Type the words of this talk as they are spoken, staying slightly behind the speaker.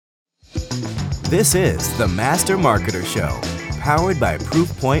This is the Master Marketer Show, powered by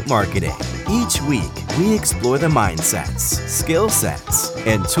Proofpoint Marketing. Each week, we explore the mindsets, skill sets,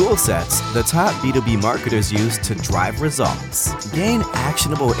 and tool sets the top B2B marketers use to drive results. Gain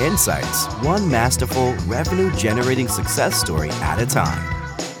actionable insights, one masterful, revenue-generating success story at a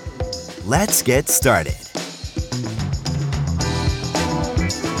time. Let's get started.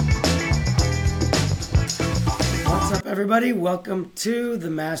 What's up, everybody? Welcome to the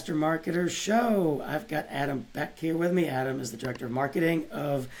Master Marketer Show. I've got Adam Beck here with me. Adam is the Director of Marketing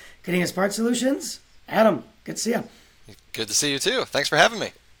of Continuous Part Solutions. Adam, good to see you. Good to see you too. Thanks for having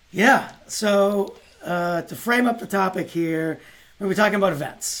me. Yeah, so to frame up the topic here, we're going to be talking about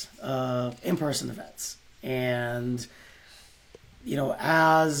events, in-person events. And, you know,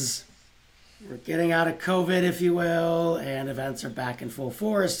 as we're getting out of COVID, if you will, and events are back in full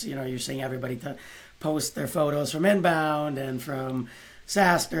force, you know, you're seeing everybody post their photos from Inbound and from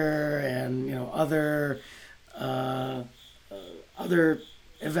SaaStr and, you know, other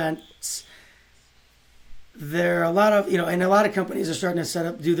events. There are a lot of, you know, and a lot of companies are starting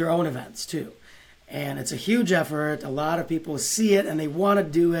to do their own events too. And it's a huge effort. A lot of people see it and they want to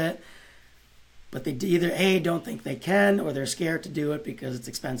do it, but they either A, don't think they can, or they're scared to do it because it's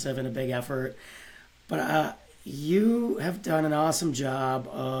expensive and a big effort. But you have done an awesome job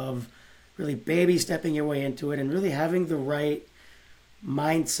of really baby stepping your way into it and really having the right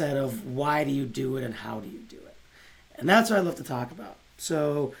mindset of why do you do it and how do you do it. And that's what I love to talk about.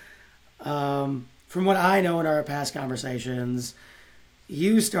 So from what I know in our past conversations,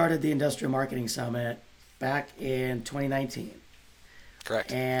 you started the Industrial Marketing Summit back in 2019.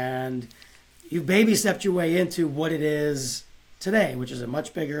 Correct. And you baby stepped your way into what it is today, which is a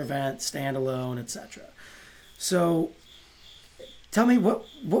much bigger event, standalone, etc. So tell me, what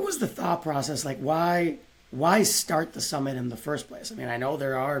was the thought process? Like, why start the summit in the first place? I mean, I know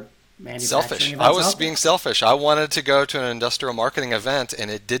there are manufacturing selfish. events I was out there. being selfish. I wanted to go to an industrial marketing event, and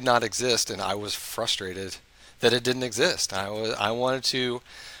it did not exist, and I was frustrated that it didn't exist. I wanted to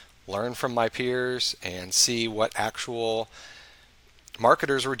learn from my peers and see what actual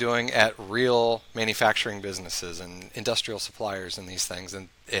marketers were doing at real manufacturing businesses and industrial suppliers and these things, and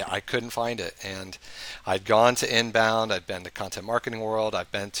I couldn't find it. And I'd gone to Inbound, I'd been to Content Marketing World,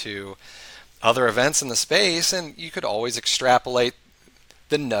 I've been to other events in the space, and you could always extrapolate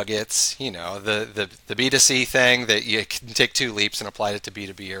the nuggets, you know, the B2C thing that you can take two leaps and apply it to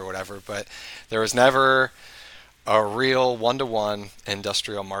B2B or whatever, but there was never a real one-to-one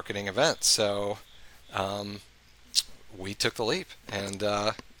industrial marketing event. So we took the leap, and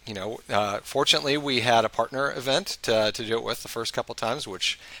fortunately we had a partner event to do it with the first couple times,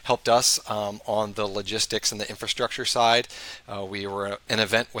 which helped us on the logistics and the infrastructure side. We were an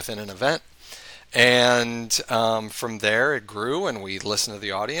event within an event, and from there it grew, and we listened to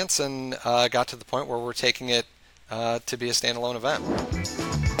the audience and got to the point where we're taking it to be a standalone event.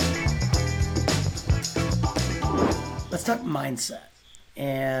 Let's talk mindset.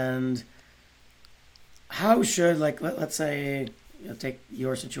 And how should, like, let's say, you know, take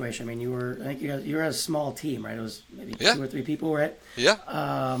your situation. I mean, you were a small team, right? It was maybe 2 or 3 people, right? Yeah.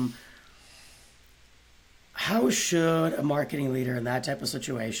 How should a marketing leader in that type of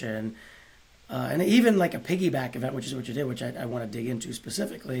situation, and even like a piggyback event, which is what you did, which I want to dig into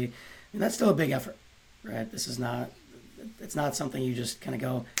specifically, I mean, that's still a big effort, right? It's not something you just kind of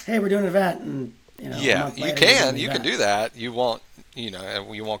go, hey, we're doing an event, and you know, yeah, you can do that. You won't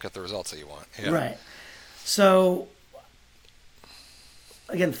get the results that you want. Yeah. Right. So,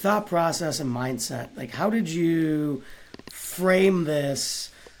 again, thought process and mindset. Like, how did you frame this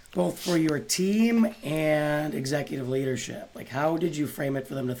both for your team and executive leadership? Like, how did you frame it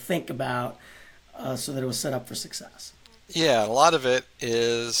for them to think about so that it was set up for success? Yeah, a lot of it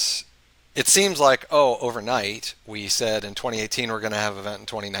is, it seems like, overnight, we said in 2018 we're going to have an event in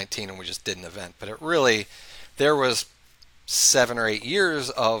 2019, and we just did an event. But there was 7 or 8 years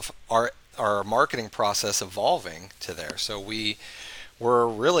of our marketing process evolving to there. So we were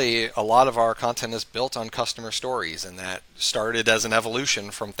really, a lot of our content is built on customer stories, and that started as an evolution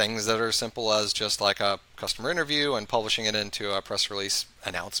from things that are simple as just like a customer interview and publishing it into a press release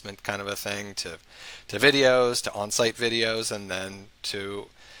announcement kind of a thing, to videos, to on-site videos, and then to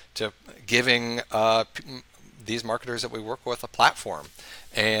giving these marketers that we work with a platform.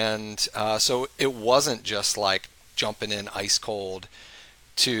 And so it wasn't just like jumping in ice cold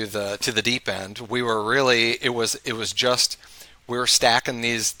to the deep end. We were really, it was just, we were stacking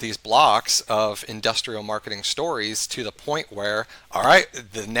these blocks of industrial marketing stories to the point where, all right,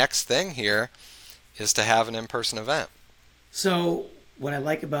 the next thing here is to have an in-person event. So what I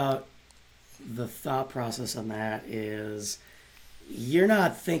like about the thought process on that is you're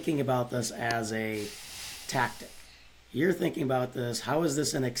not thinking about this as a tactic. You're thinking about this, how is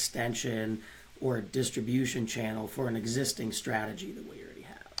this an extension or a distribution channel for an existing strategy that we already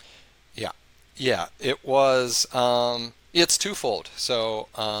have? Yeah. Yeah. It was, it's twofold. So,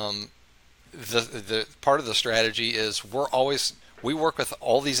 the part of the strategy is we work with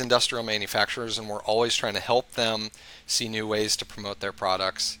all these industrial manufacturers, and we're always trying to help them see new ways to promote their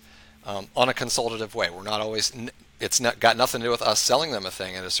products on a consultative way. We're not always, it's not got nothing to do with us selling them a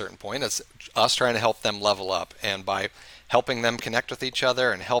thing at a certain point. It's us trying to help them level up, and by helping them connect with each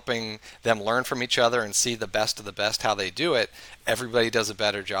other and helping them learn from each other and see the best of the best how they do it, everybody does a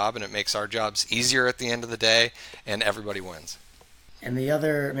better job, and it makes our jobs easier at the end of the day, and everybody wins. And the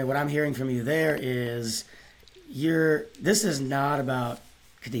other, I mean, what I'm hearing from you there is this is not about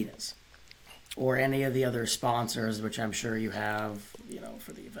Caditas or any of the other sponsors, which I'm sure you have,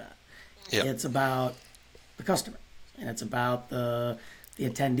 for the event. Yep. It's about the customer, and it's about the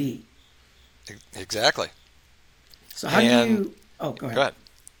attendee. Exactly. So how do you? Oh, go ahead. Go ahead.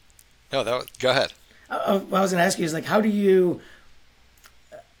 No, go ahead. What I was going to ask you is like, how do you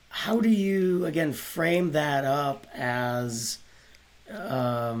again frame that up as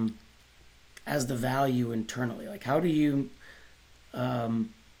the value internally? Like, how do you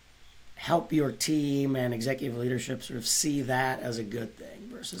help your team and executive leadership sort of see that as a good thing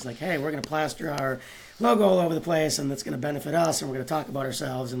versus like, hey, we're going to plaster our logo all over the place and that's going to benefit us and we're going to talk about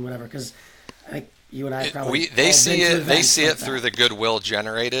ourselves and whatever? Because I think you and I probably they see it like through the goodwill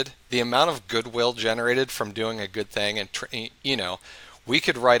generated. The amount of goodwill generated from doing a good thing, and we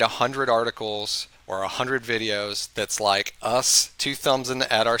could write 100 articles or 100 videos that's like us, two thumbs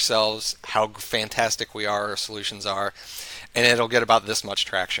at ourselves, how fantastic we are, our solutions are, and it'll get about this much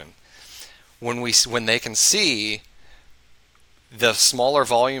traction. When they can see the smaller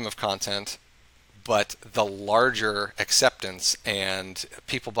volume of content, but the larger acceptance and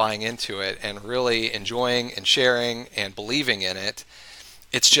people buying into it and really enjoying and sharing and believing in it,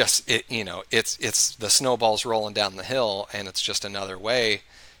 it's just it's the snowballs rolling down the hill, and it's just another way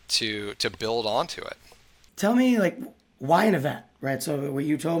to build onto it. Tell me, like, why an event, right? So what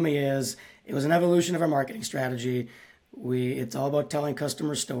you told me is it was an evolution of our marketing strategy. It's all about telling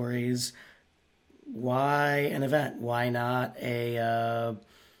customer stories. Why an event? Why not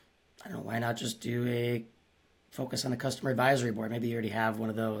why not just do a focus on a customer advisory board? Maybe you already have one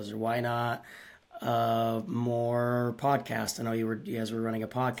of those. Or why not more podcasts? I know you guys were running a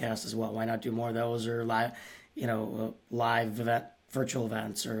podcast as well. Why not do more of those, or live event, virtual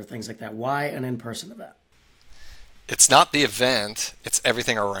events or things like that? Why an in-person event? It's not the event, it's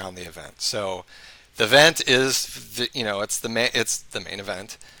everything around the event. So the event is it's the main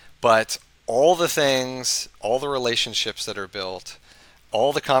event, but all the things, all the relationships that are built,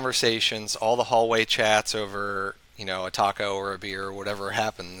 all the conversations, all the hallway chats over, a taco or a beer or whatever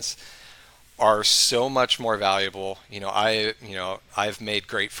happens, are so much more valuable. I've made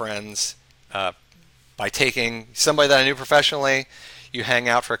great friends by taking somebody that I knew professionally. You hang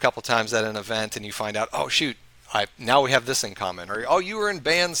out for a couple times at an event and you find out, oh shoot, now we have this in common, or oh, you were in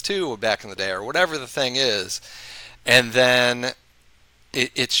bands too back in the day, or whatever the thing is, and then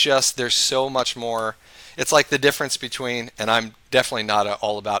it's just, there's so much more. It's like the difference between, and I'm definitely not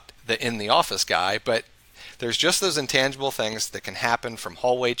all about the in the office guy, but there's just those intangible things that can happen from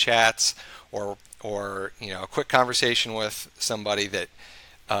hallway chats or a quick conversation with somebody that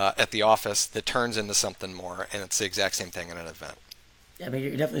at the office that turns into something more, and it's the exact same thing in an event. Yeah, I mean,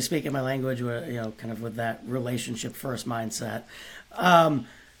 you're definitely speaking my language, kind of with that relationship first mindset. How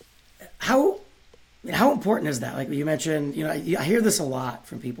important is that? Like you mentioned, I hear this a lot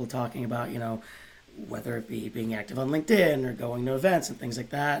from people talking about, whether it be being active on LinkedIn or going to events and things like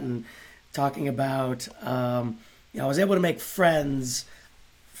that, and talking about, I was able to make friends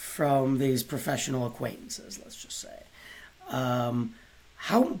from these professional acquaintances, let's just say.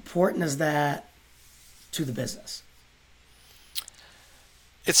 How important is that to the business?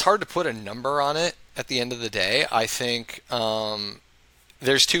 It's hard to put a number on it at the end of the day. I think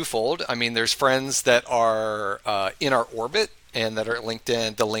there's twofold. I mean, there's friends that are in our orbit and that are at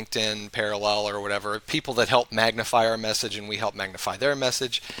LinkedIn, the LinkedIn parallel or whatever, people that help magnify our message and we help magnify their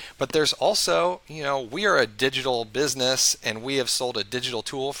message. But there's also, we are a digital business and we have sold a digital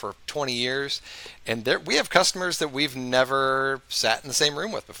tool for 20 years. And we have customers that we've never sat in the same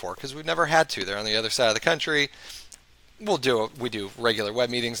room with before because we've never had to. They're on the other side of the country. We do regular web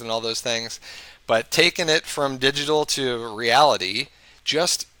meetings and all those things. But taking it from digital to reality,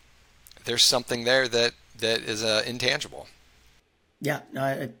 there's something there that is intangible. Yeah, no,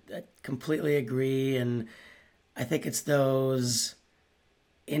 I completely agree. And I think it's those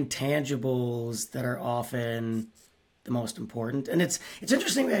intangibles that are often the most important. And it's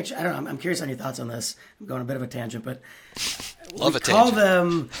interesting. Actually, I don't know. I'm curious on your thoughts on this. I'm going a bit of a tangent, but Love we a call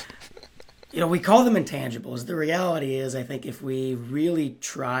tangent. them, we call them intangibles. The reality is, I think if we really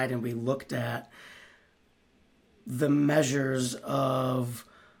tried and we looked at the measures of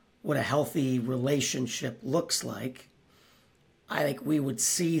what a healthy relationship looks like, I think we would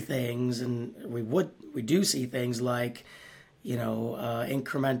see things, and we do see things like,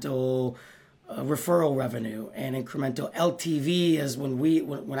 incremental referral revenue and incremental LTV. Is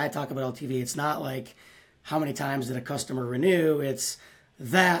when I talk about LTV, it's not like how many times did a customer renew, it's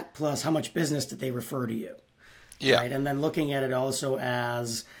that plus how much business did they refer to you. Yeah. Right? And then looking at it also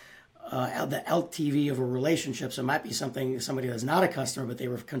as the LTV of a relationship. So it might be somebody that's not a customer, but they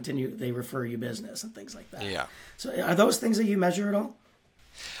refer you business and things like that. Yeah. So are those things that you measure at all?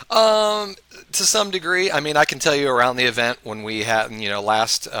 To some degree. I mean, I can tell you around the event when we had,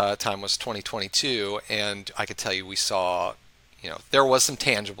 last time was 2022, and I could tell you we saw, there was some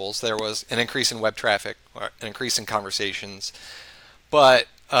tangibles. There was an increase in web traffic, or an increase in conversations, but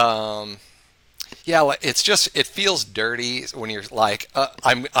yeah, it feels dirty when you're like,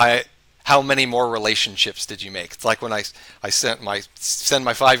 how many more relationships did you make? It's like when I send my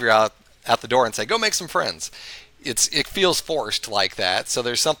 5-year-old out the door and say, go make some friends. It feels forced like that. So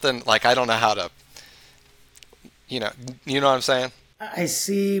there's something like, I don't know how to, you know what I'm saying? I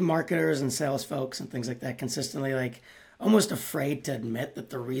see marketers and sales folks and things like that consistently like almost afraid to admit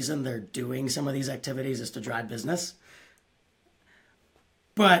that the reason they're doing some of these activities is to drive business.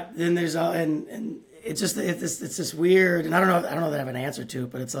 But then there's and it's just it's this weird, and I don't know that I have an answer to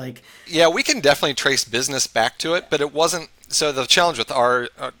it, but it's like, yeah, we can definitely trace business back to it, but it wasn't. So the challenge with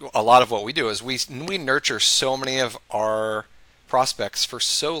a lot of what we do is we nurture so many of our prospects for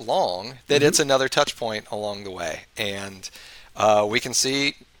so long that it's another touch point along the way, and we can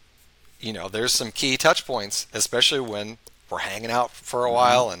see, there's some key touch points, especially when we're hanging out for a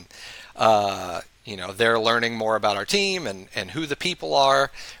while, and they're learning more about our team and who the people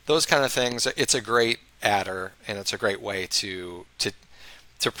are, those kind of things. It's a great adder, and it's a great way to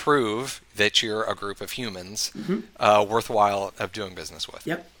prove that you're a group of humans worthwhile of doing business with.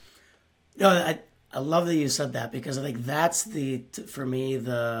 Yep. No, I love that you said that, because I think that's for me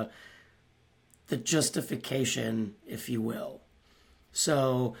the justification, if you will.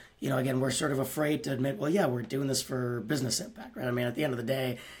 So, again, we're sort of afraid to admit, well, yeah, we're doing this for business impact, right? I mean, at the end of the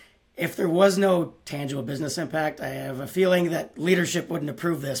day, if there was no tangible business impact, I have a feeling that leadership wouldn't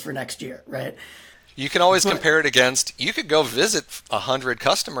approve this for next year, right? You can always compare it against, you could go visit 100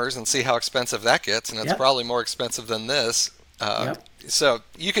 customers and see how expensive that gets, and it's probably more expensive than this. So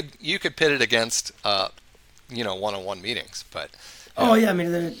you could pit it against, one-on-one meetings, but. Oh yeah, I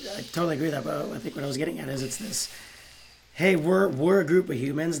mean, I totally agree with that, but I think what I was getting at is it's this, hey, we're a group of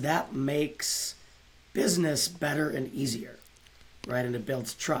humans that makes business better and easier, right? And it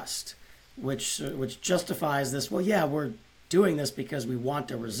builds trust, which justifies this. Well, yeah, we're doing this because we want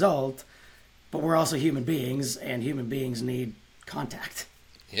a result, but we're also human beings, and human beings need contact.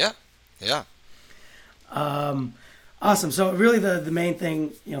 Yeah. Awesome. So really the main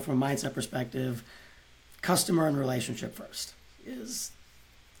thing, from a mindset perspective, customer and relationship first is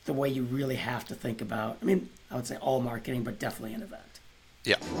the way you really have to think about. I mean, I would say all marketing, but definitely an event.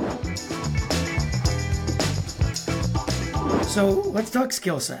 Yeah. So let's talk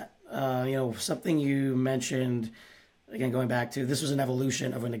skill set. Something you mentioned, again, going back to, this was an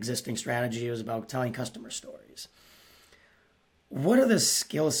evolution of an existing strategy. It was about telling customer stories. What are the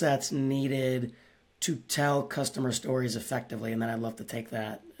skill sets needed to tell customer stories effectively? And then I'd love to take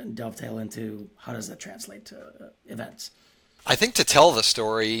that and dovetail into how does that translate to events? I think to tell the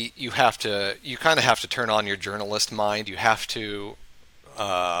story, you kind of have to turn on your journalist mind. You have to,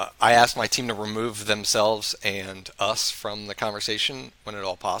 I asked my team to remove themselves and us from the conversation when at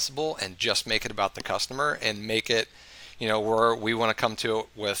all possible, and just make it about the customer, and make it, we want to come to it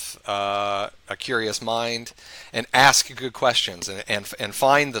with a curious mind and ask good questions and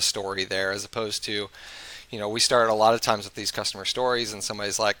find the story there, as opposed to, we start a lot of times with these customer stories and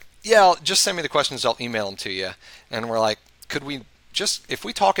somebody's like, yeah, just send me the questions, I'll email them to you. And we're like, could we just, if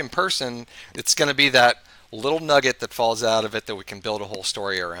we talk in person, it's going to be that little nugget that falls out of it that we can build a whole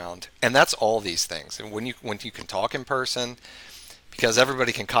story around. And that's all these things. And when you can talk in person, because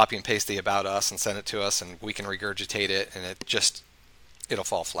everybody can copy and paste the about us and send it to us, and we can regurgitate it, and it'll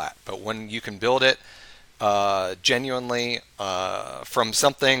fall flat. But when you can build it genuinely from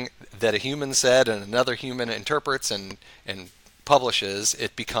something that a human said and another human interprets and publishes,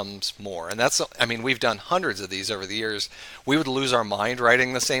 it becomes more. And that's, I mean, we've done hundreds of these over the years. We would lose our mind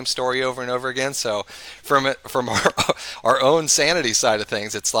writing the same story over and over again. So from our own sanity side of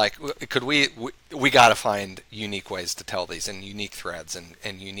things, it's like, could we got to find unique ways to tell these, and unique threads,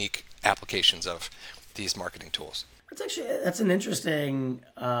 and unique applications of these marketing tools. That's an interesting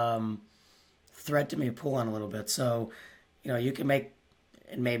thread to me pull on a little bit. So, you can make,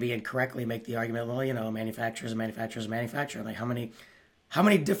 and maybe incorrectly make the argument, well, manufacturers and manufacturers and manufacturer. Like, how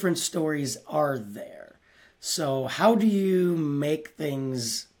many different stories are there? So how do you make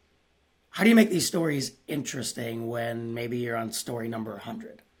these stories interesting when maybe you're on story number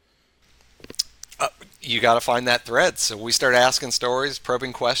 100? You got to find that thread. So we start asking stories,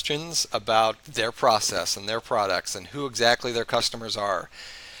 probing questions about their process and their products and who exactly their customers are.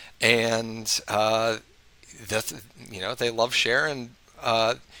 And, they love sharing.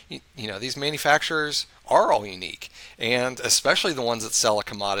 These manufacturers are all unique, and especially the ones that sell a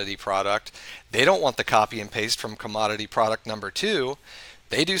commodity product. They don't want the copy and paste from commodity product number 2.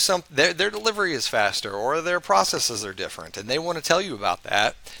 They do their delivery is faster, or their processes are different, and they want to tell you about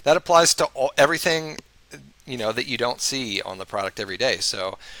that. That applies to everything that you don't see on the product every day.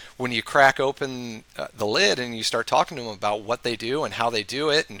 So when you crack open the lid and you start talking to them about what they do and how they do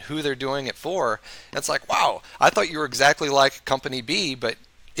it and who they're doing it for, it's like, wow, I thought you were exactly like company B, but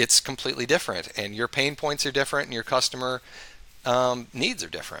it's completely different, and your pain points are different, and your customer needs are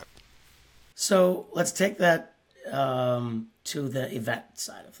different. So let's take that to the event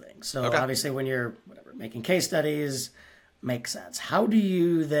side of things. So Obviously when you're making case studies, makes sense. How do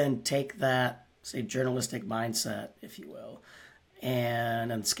you then take that, say, journalistic mindset, if you will,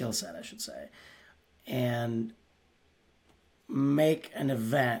 and skill set, I should say, and make an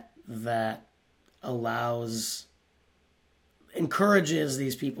event that encourages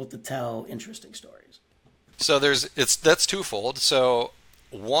these people to tell interesting stories? So that's twofold. So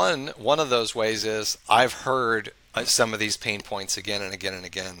one of those ways is, I've heard some of these pain points again and again and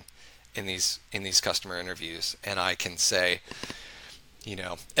again in these customer interviews, and I can say,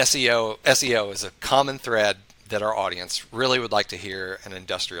 SEO is a common thread that our audience really would like to hear an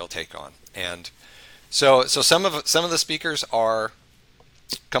industrial take on. And so some of the speakers are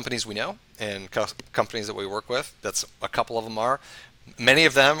companies we know and companies that we work with. That's a couple of them are. Many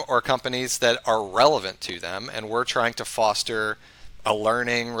of them are companies that are relevant to them, and we're trying to foster a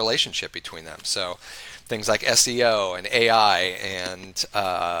learning relationship between them. So things like SEO and AI and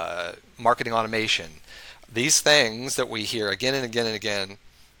marketing automation, these things that we hear again and again and again,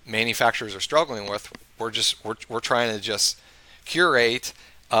 manufacturers are struggling with. We're trying to just curate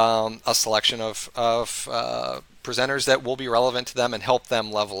a selection of presenters that will be relevant to them and help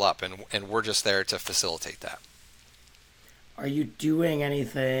them level up, and we're just there to facilitate that. Are you doing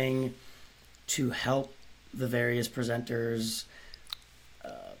anything to help the various presenters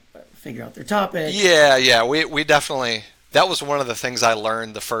figure out their topic? Yeah, we definitely. That was one of the things I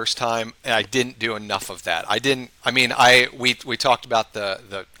learned the first time, and I didn't do enough of that. We talked about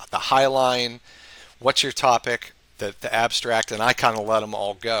the high line, what's your topic, the abstract, and I kind of let them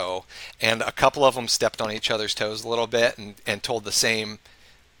all go. And a couple of them stepped on each other's toes a little bit and told the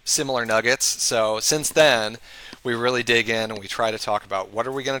similar nuggets. So since then, we really dig in and we try to talk about, what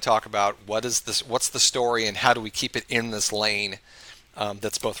are we going to talk about? What's the story, and how do we keep it in this lane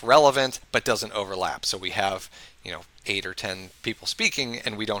that's both relevant but doesn't overlap? So we have 8 or 10 people speaking,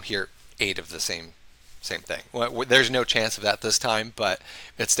 and we don't hear 8 of the same thing. Well, there's no chance of that this time, but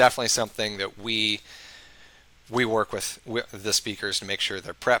it's definitely something that we work with the speakers to make sure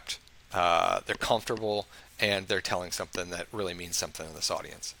they're prepped, they're comfortable, and they're telling something that really means something to this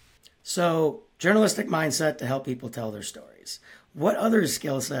audience. So, journalistic mindset to help people tell their stories. What other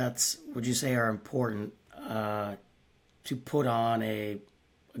skill sets would you say are important to put on a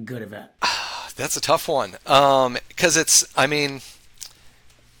good event? That's a tough one, because I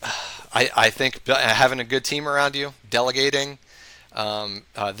think having a good team around you, delegating.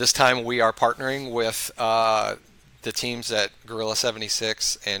 This time we are partnering with the teams at Gorilla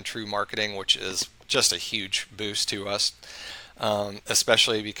 76 and True Marketing, which is just a huge boost to us,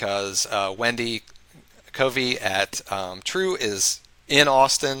 especially because Wendy Covey at True is in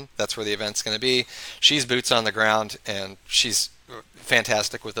Austin. That's where the event's going to be. She's boots on the ground, and she's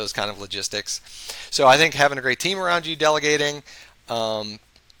fantastic with those kind of logistics. So I think having a great team around you, delegating, and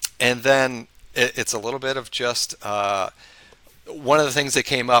then it's a little bit of just one of the things that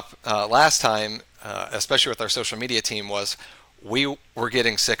came up last time, especially with our social media team, was we were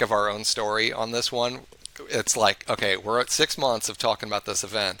getting sick of our own story on this one. It's like, okay, we're at 6 months of talking about this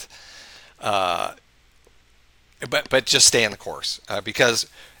event. but just stay in the course, because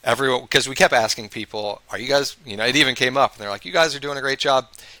we kept asking people, are you guys, it even came up and they're like, you guys are doing a great job.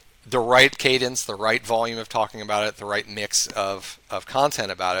 The right cadence, the right volume of talking about it, the right mix of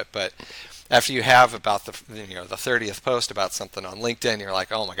content about it. But after you have about the 30th post about something on LinkedIn, you're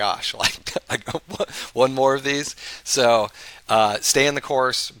like, oh my gosh, like one more of these. So stay in the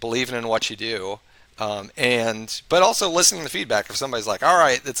course, believing in what you do, but also listening to feedback. If somebody's like, all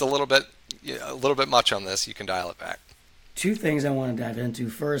right, it's a little bit much on this, you can dial it back. Two things I want to dive into.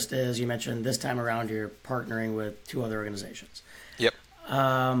 First is, you mentioned this time around you're partnering with 2 other organizations. Yep.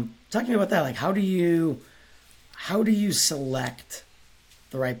 Talk to me about that. Like, how do you select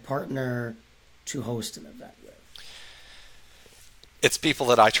the right partner to host an event with? It's people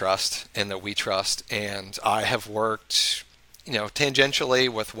that I trust and that we trust, and I have worked, tangentially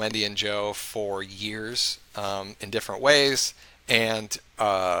with Wendy and Joe for years, in different ways, and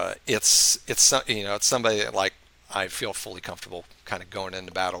it's somebody that, like, I feel fully comfortable kind of going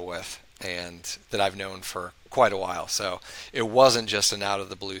into battle with, and that I've known for quite a while. So it wasn't just an out of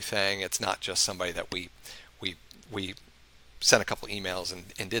the blue thing. It's not just somebody that we sent a couple emails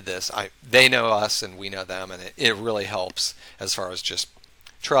and did this. They know us and we know them, and it really helps as far as just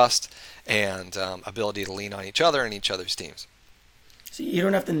trust and ability to lean on each other and each other's teams. So you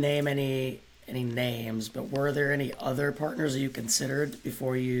don't have to name any names, but were there any other partners that you considered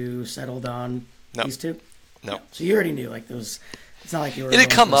before you settled on these 2? No. So you already knew, like, those. It's not like you were. It had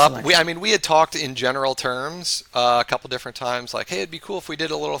come up. We had talked in general terms a couple different times, like, hey, it'd be cool if we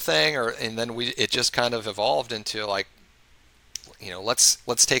did a little thing, and then it just kind of evolved into, like,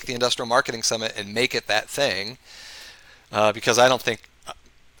 let's take the Industrial Marketing Summit and make it that thing, because I don't think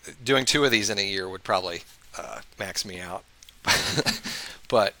doing 2 of these in a year would probably max me out.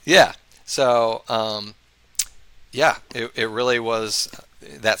 But yeah, so it really was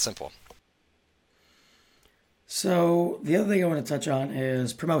that simple. So the other thing I want to touch on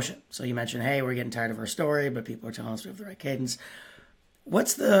is promotion. So you mentioned, hey, we're getting tired of our story, but people are telling us we have the right cadence.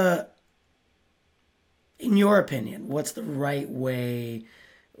 In your opinion, what's the right way,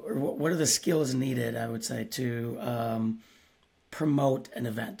 or what are the skills needed, I would say, to promote an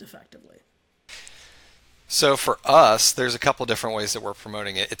event effectively? So for us, there's a couple different ways that we're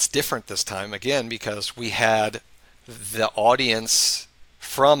promoting it. It's different this time, again, because we had the audience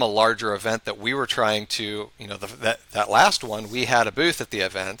from a larger event that we were trying to, that last one, we had a booth at the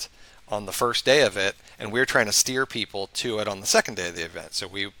event on the first day of it, and we were trying to steer people to it on the second day of the event. So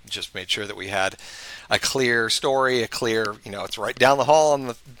we just made sure that we had a clear story, it's right down the hall on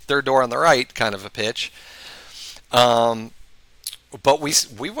the third door on the right kind of a pitch. But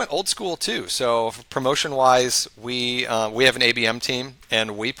we went old school too. So promotion wise, we have an ABM team,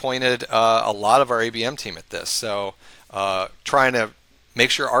 and we pointed a lot of our ABM team at this. So trying to make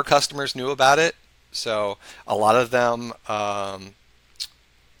sure our customers knew about it. So a lot of them,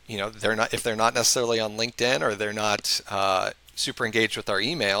 if they're not necessarily on LinkedIn, or they're not super engaged with our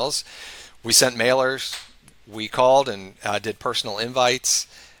emails, we sent mailers, we called and did personal invites,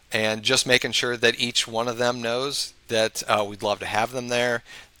 and just making sure that each one of them knows that we'd love to have them there.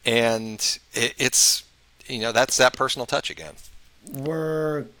 And it's that's that personal touch again.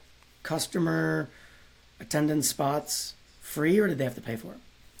 Were customer attendance spots free, or did they have to pay for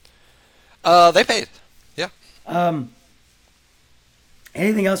them? They paid. Yeah.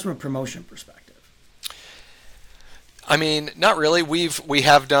 Anything else from a promotion perspective? I mean, not really. We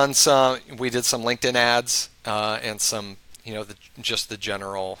have done some. We did some LinkedIn ads and some, just the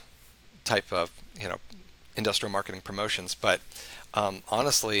general type of industrial marketing promotions. But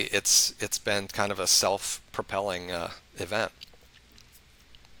honestly, it's been kind of a self-propelling event.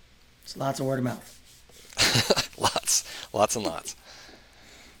 It's lots of word of mouth. Lots and lots.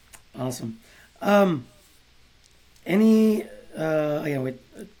 Awesome. Any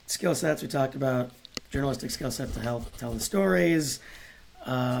skill sets we talked about? Journalistic skill set to help tell the stories,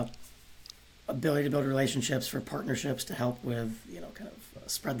 ability to build relationships for partnerships to help with, kind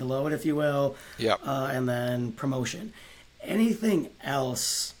of spread the load, if you will. Yeah. And then promotion. Anything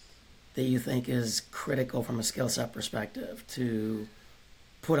else that you think is critical from a skill set perspective to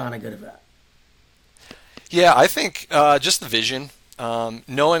put on a good event? Yeah, I think just the vision.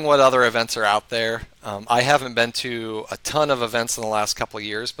 Knowing what other events are out there. I haven't been to a ton of events in the last couple of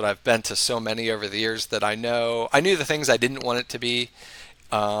years, but I've been to so many over the years that I knew the things I didn't want it to be.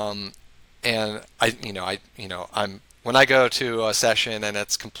 And I'm when I go to a session and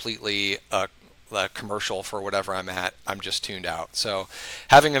it's completely a commercial for whatever I'm at, I'm just tuned out. So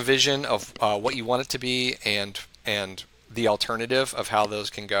having a vision of what you want it to be and the alternative of how those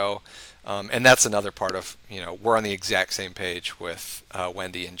can go. And that's another part of, we're on the exact same page with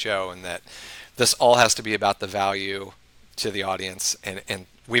Wendy and Joe, and that this all has to be about the value to the audience. And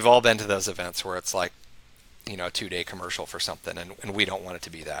we've all been to those events where it's like, a 2-day commercial for something, and we don't want it to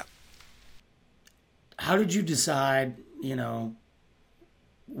be that. How did you decide,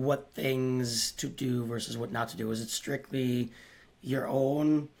 what things to do versus what not to do? Was it strictly your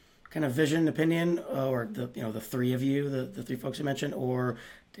own kind of vision, opinion, or the three of you, the three folks you mentioned, or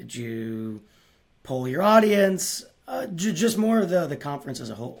did you poll your audience? Just more of the conference as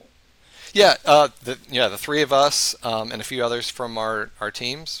a whole. Yeah, the three of us and a few others from our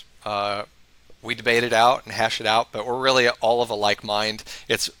teams. We debate it out and hash it out, but we're really all of a like mind.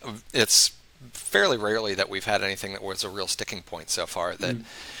 It's fairly rarely that we've had anything that was a real sticking point so far. That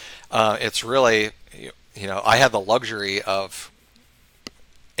it's really, I had the luxury of,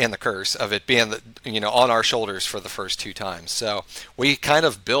 and the curse of it being on our shoulders for the first 2 times. So we kind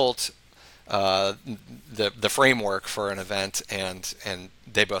of built the framework for an event, and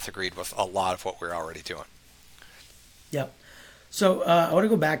they both agreed with a lot of what we're already doing. Yep. So I want to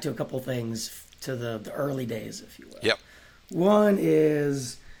go back to a couple things to the early days, if you will. Yep. One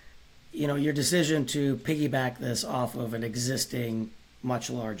is, your decision to piggyback this off of an existing, much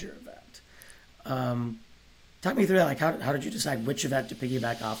larger event. Talk me through that. Like, how did you decide which event to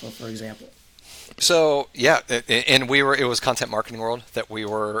piggyback off of, for example? So yeah, and it was Content Marketing World that we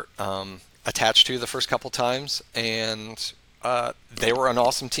were attached to the first couple times, and they were an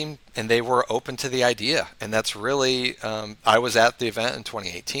awesome team, and they were open to the idea. And that's really, I was at the event in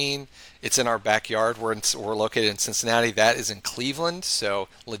 2018. It's in our backyard. We're located in Cincinnati. That is in Cleveland. So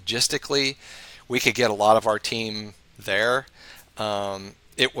logistically, we could get a lot of our team there.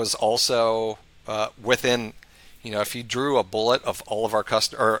 It was also within, if you drew a bullet of all of our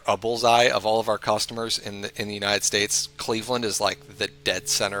or a bullseye of all of our customers in the United States, Cleveland is like the dead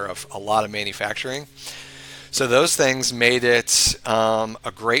center of a lot of manufacturing. So those things made it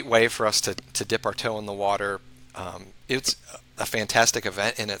a great way for us to dip our toe in the water. It's a fantastic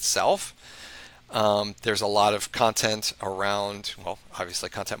event in itself. There's a lot of content around, well, obviously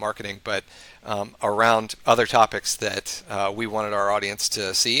content marketing, but around other topics that we wanted our audience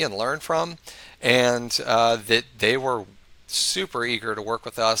to see and learn from, and that they were super eager to work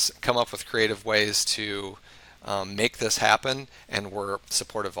with us, come up with creative ways to make this happen, and were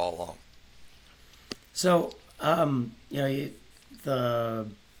supportive all along. So, the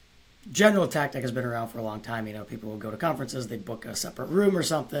general tactic has been around for a long time. People will go to conferences, they book a separate room or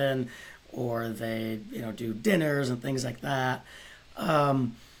something, or they, do dinners and things like that.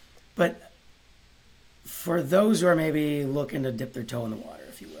 But for those who are maybe looking to dip their toe in the water,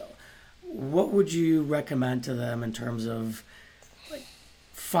 if you will, what would you recommend to them in terms of like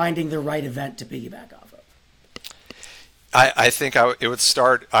finding the right event to piggyback off of? I think it would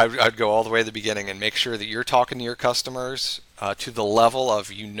start, I'd go all the way to the beginning and make sure that you're talking to your customers to the level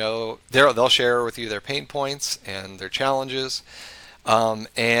of, they'll share with you their pain points and their challenges,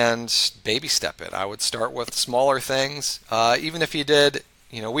 and baby step it. I would start with smaller things. Even if you did,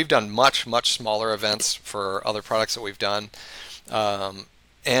 we've done much, much smaller events for other products that we've done.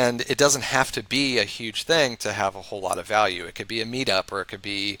 And it doesn't have to be a huge thing to have a whole lot of value. It could be a meetup, or it could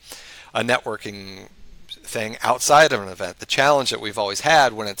be a networking thing outside of an event. The challenge that we've always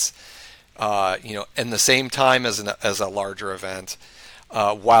had when it's in the same time as a larger event,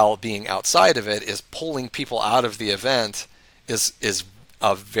 while being outside of it, is pulling people out of the event is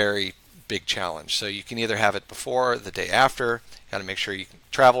a very big challenge. So you can either have it before, the day after. Got to make sure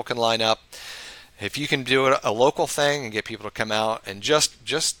travel can line up. If you can do a local thing and get people to come out, and just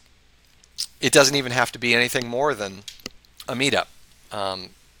it doesn't even have to be anything more than a meetup.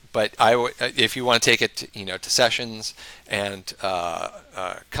 But if you want to take it to sessions and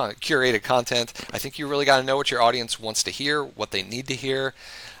curated content, I think you really got to know what your audience wants to hear, what they need to hear,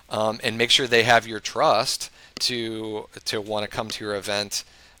 and make sure they have your trust to want to come to your event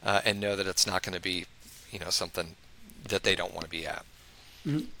and know that it's not going to be something that they don't want to be at.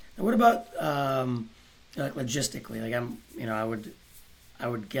 Mm-hmm. And what about like logistically? Like I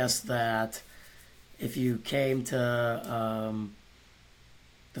would guess that if you came to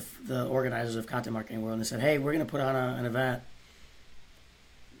the organizers of Content Marketing World and they said, "Hey, we're going to put on an event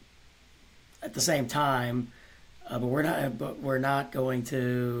at the same time, but we're not going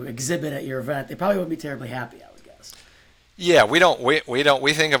to exhibit at your event," they probably wouldn't be terribly happy, I would guess. Yeah, we don't.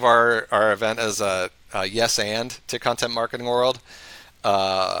 We think of our event as a yes and to Content Marketing World,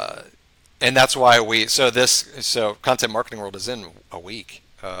 and that's why so Content Marketing World is in a week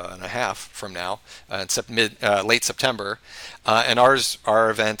and a half from now, late September, and our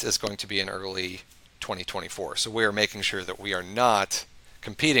event is going to be in early 2024. So we are making sure that we are not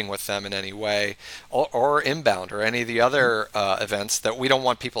competing with them in any way, or inbound, or any of the other events that we don't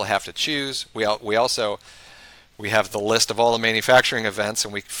want people to have to choose. We have the list of all the manufacturing events,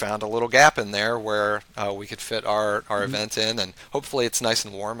 and we found a little gap in there where we could fit our event in, and hopefully it's nice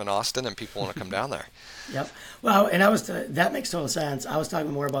and warm in Austin and people want to come down there. Yep. Well, and that makes total sense. I was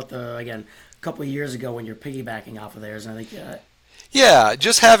talking more about a couple of years ago when you're piggybacking off of theirs, and I think yeah,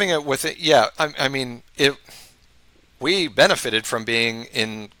 just having it with it. Yeah, I mean, we benefited from being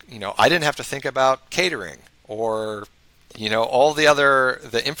in, I didn't have to think about catering or, all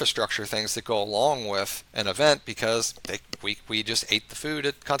the infrastructure things that go along with an event, because we just ate the food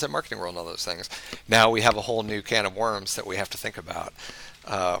at Content Marketing World and all those things. Now we have a whole new can of worms that we have to think about,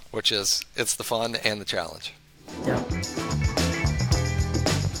 which is, it's the fun and the challenge. Yeah.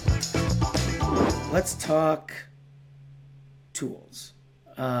 Let's talk tools.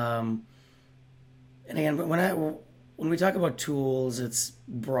 And again, when we talk about tools, it's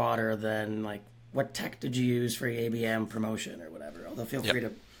broader than like, what tech did you use for your ABM promotion or whatever? Although feel free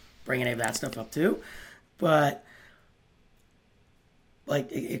to bring any of that stuff up too. But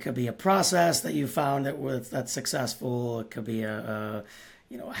like, it could be a process that you found that's successful. It could be a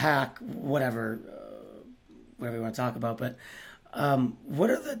hack, whatever you want to talk about. But what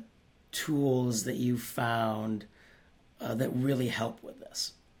are the tools that you found that really help with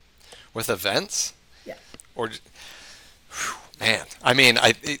this? With events? Yeah. Or, man, I mean,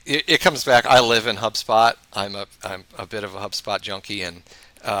 it comes back. I live in HubSpot. I'm a bit of a HubSpot junkie, and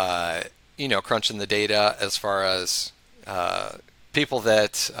crunching the data as far as people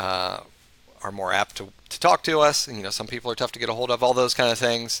that are more apt to talk to us. And, some people are tough to get a hold of. All those kind of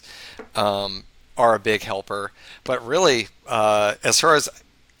things are a big helper. But really, as far as,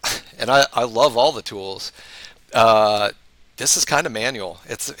 and I love all the tools. This is kind of manual.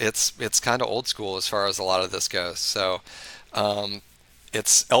 It's kind of old school as far as a lot of this goes. So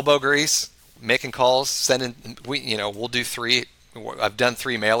it's elbow grease, making calls, sending. We'll do 3. I've done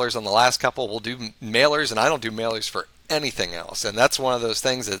 3 mailers on the last couple. We'll do mailers, and I don't do mailers for anything else. And that's one of those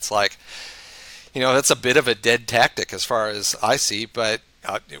things. It's like, it's a bit of a dead tactic as far as I see. But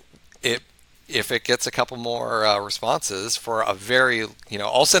if it gets a couple more responses for a very,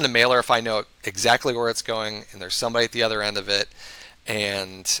 I'll send a mailer if I know exactly where it's going and there's somebody at the other end of it.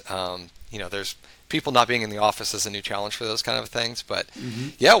 And, there's people not being in the office is a new challenge for those kind of things. But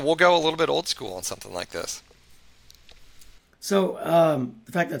yeah, we'll go a little bit old school on something like this. So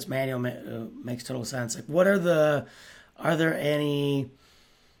the fact that it's manual makes total sense. Like, are there any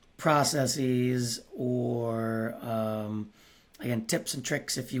processes or, again, tips and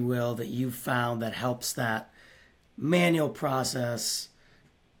tricks, if you will, that you found that helps that manual process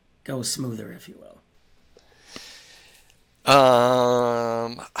go smoother, if you will?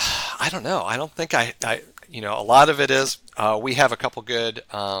 I don't know. I don't think a lot of it is, we have a couple good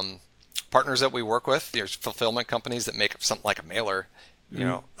partners that we work with. There's fulfillment companies that make something like a mailer,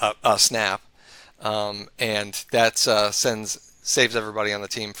 a snap. And that saves everybody on the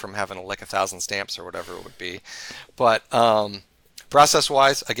team from having to lick 1,000 stamps or whatever it would be. But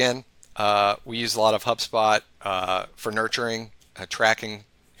process-wise, again, we use a lot of HubSpot for nurturing, tracking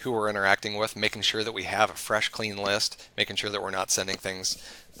who we're interacting with, making sure that we have a fresh, clean list, making sure that we're not sending things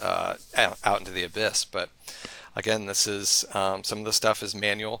out into the abyss. But again, this is some of the stuff is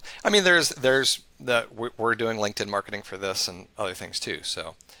manual. I mean, we're doing LinkedIn marketing for this and other things too,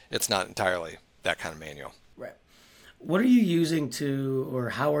 so it's not entirely that kind of manual. Right. What are you using or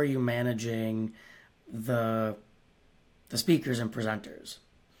how are you managing the speakers and presenters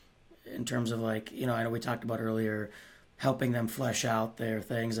in terms of like, I know we talked about earlier, helping them flesh out their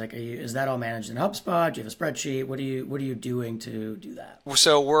things. Like, is that all managed in HubSpot? Do you have a spreadsheet? What are you doing to do that?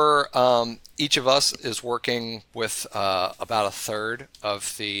 So we're each of us is working with about a third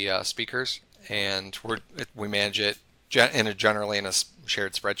of the speakers, and we manage it generally in a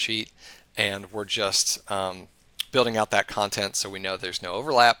shared spreadsheet, and we're just building out that content so we know there's no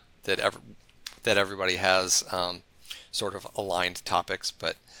overlap, that everybody has sort of aligned topics.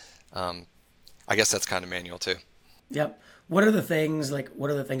 But I guess that's kind of manual too. Yep. What are the things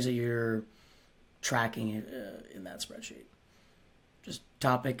that you're tracking in that spreadsheet? Just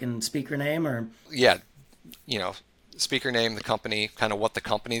topic and speaker name, or? Yeah, speaker name, the company, kind of what the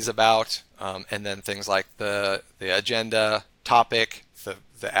company's about, and then things like the agenda, topic,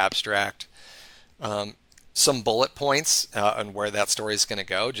 the abstract, some bullet points on where that story is going to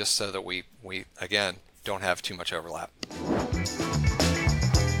go, just so that we again don't have too much overlap.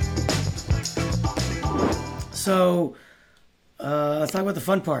 So let's talk about the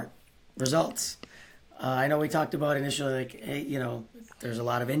fun part, results. I know we talked about initially, like, hey, there's a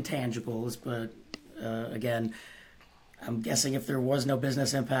lot of intangibles, but Again, I'm guessing if there was no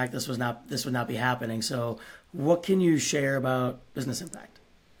business impact, this would not be happening. So, what can you share about business impact?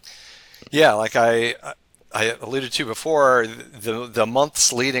 Yeah, like I alluded to before, the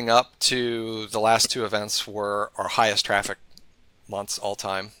months leading up to the last two events were our highest traffic months all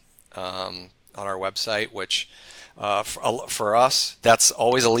time on our website, which for us, that's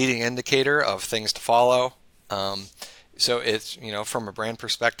always a leading indicator of things to follow. So it's, from a brand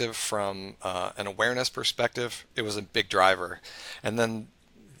perspective, from an awareness perspective, it was a big driver. And then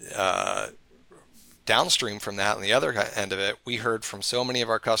downstream from that, on the other end of it, we heard from so many of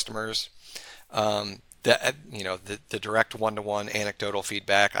our customers that, the direct one-to-one anecdotal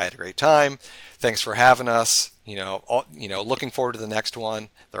feedback. I had a great time. Thanks for having us. Looking forward to the next one.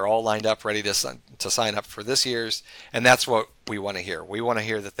 They're all lined up, ready to sign up for this year's, and that's what we want to hear. We want to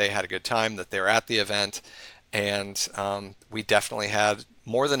hear that they had a good time, that they were at the event, and we definitely had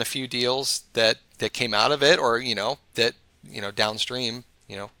more than a few deals that came out of it, or that downstream,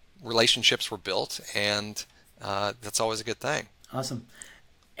 relationships were built, and that's always a good thing. Awesome.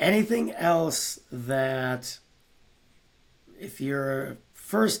 Anything else that, if you're a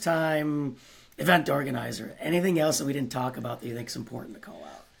first-time event organizer, anything else that we didn't talk about that you think is important to call out?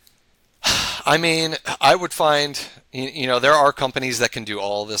 I mean, I would find, there are companies that can do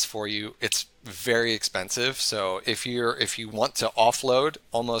all of this for you. It's very expensive. So if you want to offload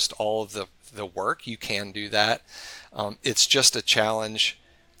almost all of the work, you can do that. It's just a challenge.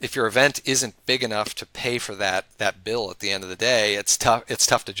 If your event isn't big enough to pay for that bill at the end of the day, it's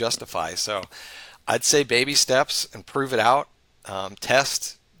tough to justify. So I'd say baby steps and prove it out,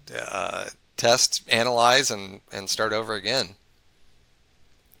 test, analyze, and start over again.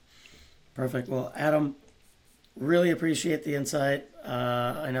 Perfect. Well, Adam, really appreciate the insight.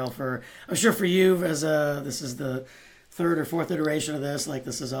 I'm sure for you, as this is the third or fourth iteration of this, like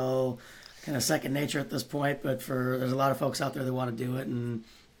this is all kind of second nature at this point, but there's a lot of folks out there that want to do it and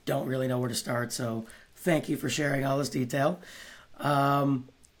don't really know where to start. So thank you for sharing all this detail.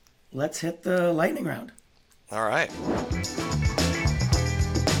 Let's hit the lightning round. All right.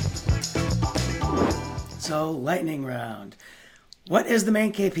 So lightning round. What is the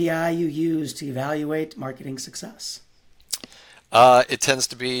main KPI you use to evaluate marketing success? It tends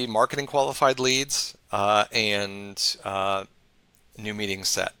to be marketing qualified leads and new meetings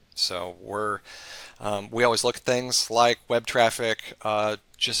set. So we always look at things like web traffic,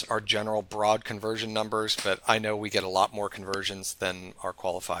 just our general broad conversion numbers, but I know we get a lot more conversions than are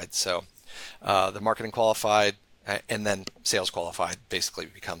qualified. So the marketing qualified and then sales qualified basically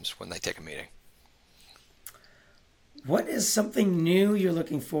becomes when they take a meeting. What is something new you're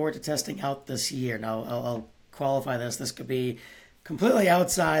looking forward to testing out this year? Now, I'll qualify this. This could be completely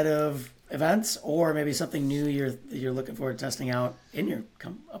outside of events, or maybe something new you're looking forward to testing out in your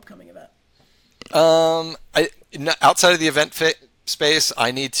upcoming event. Outside of the event space,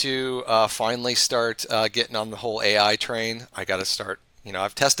 I need to finally start getting on the whole AI train. I got to start.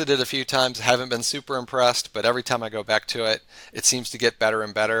 I've tested it a few times, haven't been super impressed, but every time I go back to it, it seems to get better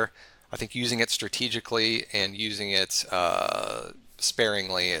and better. I think using it strategically and using it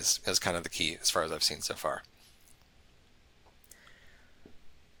sparingly is kind of the key as far as I've seen so far.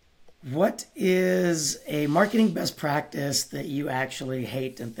 What is a marketing best practice that you actually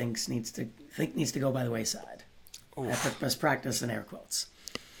hate and think needs to go by the wayside? I put best practice in air quotes.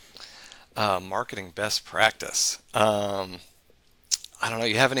 Marketing best practice. I don't know.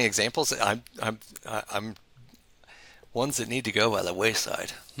 You have any examples? I'm ones that need to go by the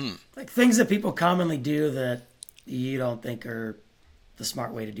wayside. Like things that people commonly do that you don't think are the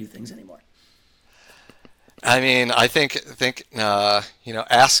smart way to do things anymore. I mean, I think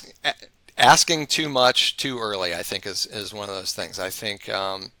asking too much too early, I think is one of those things. I think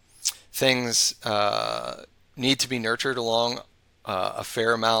things need to be nurtured along a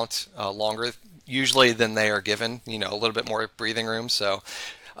fair amount longer, usually than they are given. A little bit more breathing room. So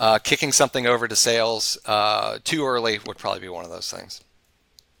kicking something over to sales too early would probably be one of those things.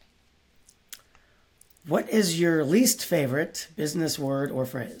 What is your least favorite business word or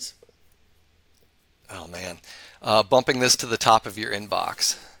phrase? Oh man, bumping this to the top of your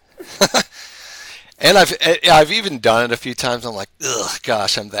inbox. And I've even done it a few times. I'm like, ugh,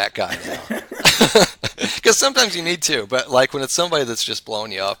 gosh, I'm that guy now. Because sometimes you need to, but like when it's somebody that's just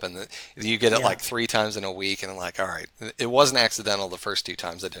blowing you up and you get it like 3 times in a week, and I'm like, all right, it wasn't accidental the first 2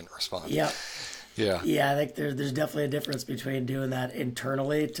 times I didn't respond. Yeah. Yeah. I think there's definitely a difference between doing that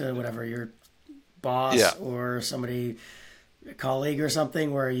internally to whatever your boss or somebody, a colleague or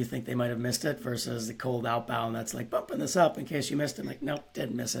something, where you think they might have missed it, versus the cold outbound that's like bumping this up in case you missed it. Like, nope,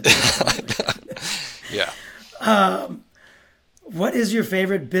 didn't miss it. Yeah. What is your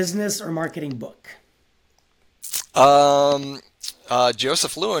favorite business or marketing book?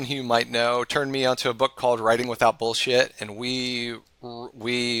 Joseph Lewin, who you might know, turned me onto a book called Writing Without Bullshit, and we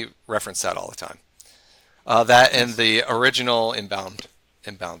reference that all the time. That and the original Inbound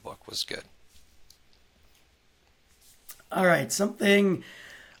book was good. All right, something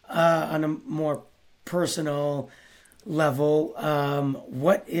on a more personal level.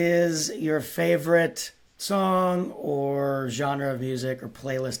 What is your favorite song or genre of music or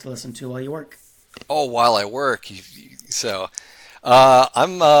playlist to listen to while you work? Oh, while I work,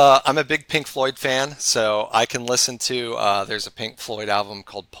 I'm a big Pink Floyd fan, so I can listen to. There's a Pink Floyd album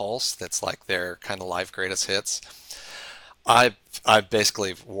called Pulse that's like their kind of live greatest hits. I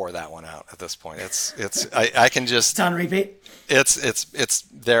basically wore that one out at this point. I can just It's on repeat. It's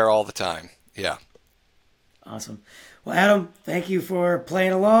there all the time. Yeah. Awesome. Well, Adam, thank you for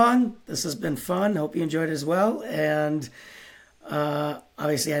playing along. This has been fun. Hope you enjoyed it as well. And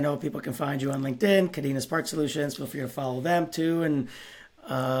obviously, I know people can find you on LinkedIn, Cadena Spark Solutions. Feel free to follow them too, and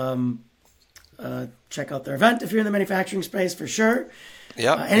check out their event if you're in the manufacturing space for sure.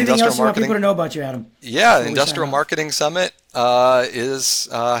 Yeah. Anything else you want people to know about you, Adam? Yeah, Industrial Marketing Summit is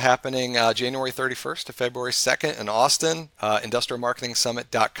happening January 31st to February 2nd in Austin.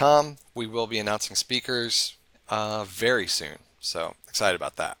 IndustrialMarketingSummit.com. We will be announcing speakers very soon, so excited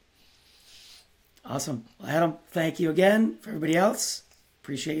about that. Awesome. Well, Adam, thank you again. For everybody else,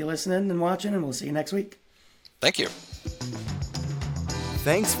 appreciate you listening and watching, and we'll see you next week. Thank you.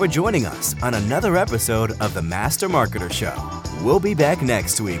 Thanks for joining us on another episode of the Master Marketer Show. We'll be back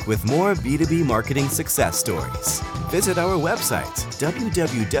next week with more B2B marketing success stories. Visit our website,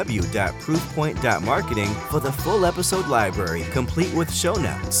 www.proofpoint.marketing, for the full episode library complete with show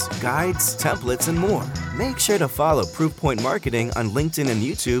notes, guides, templates, and more. Make sure to follow Proofpoint Marketing on LinkedIn and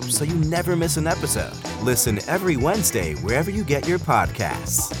YouTube so you never miss an episode. Listen every Wednesday wherever you get your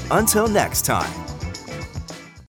podcasts. Until next time.